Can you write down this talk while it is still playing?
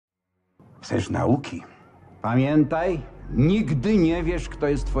Chcesz nauki? Pamiętaj, nigdy nie wiesz, kto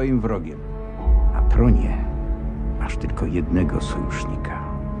jest twoim wrogiem. Na tronie masz tylko jednego sojusznika.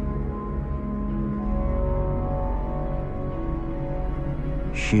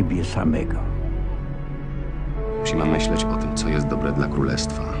 Siebie samego. Musimy myśleć o tym, co jest dobre dla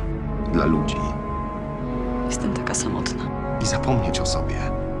królestwa, dla ludzi. Jestem taka samotna. I zapomnieć o sobie.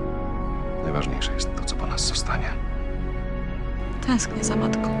 Najważniejsze jest to, co po nas zostanie. Tęsknię za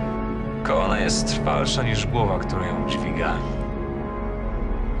matką. Ona jest trwalsza niż głowa, którą ją dźwiga.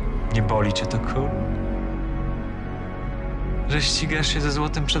 Nie boli cię to, król? Że ścigasz się ze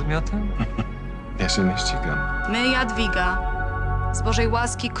złotym przedmiotem? Ja się nie ścigam. My, Jadwiga, z Bożej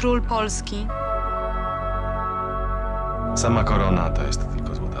łaski król Polski. Sama korona to jest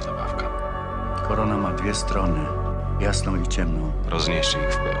tylko złota zabawka. Korona ma dwie strony, jasną i ciemną. Roznieście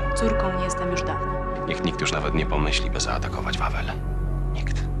ich w pył. Córką nie jestem już dawno. Niech nikt już nawet nie pomyśli, by zaatakować Wawel.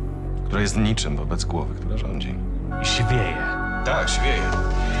 Nikt. Która jest niczym wobec głowy, która rządzi. I siwieje. Tak, świeje.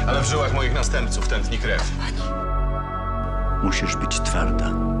 Ale w żyłach moich następców tętni krew. Musisz być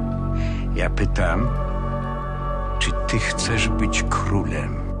twarda. Ja pytam, czy ty chcesz być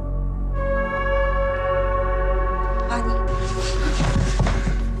królem? Pani.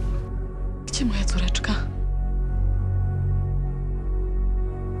 Gdzie moja córeczka?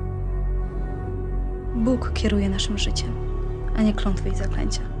 Bóg kieruje naszym życiem, a nie klątwy i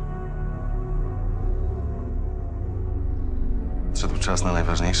zaklęcia. Przyszedł czas na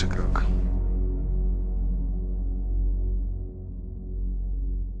najważniejszy krok.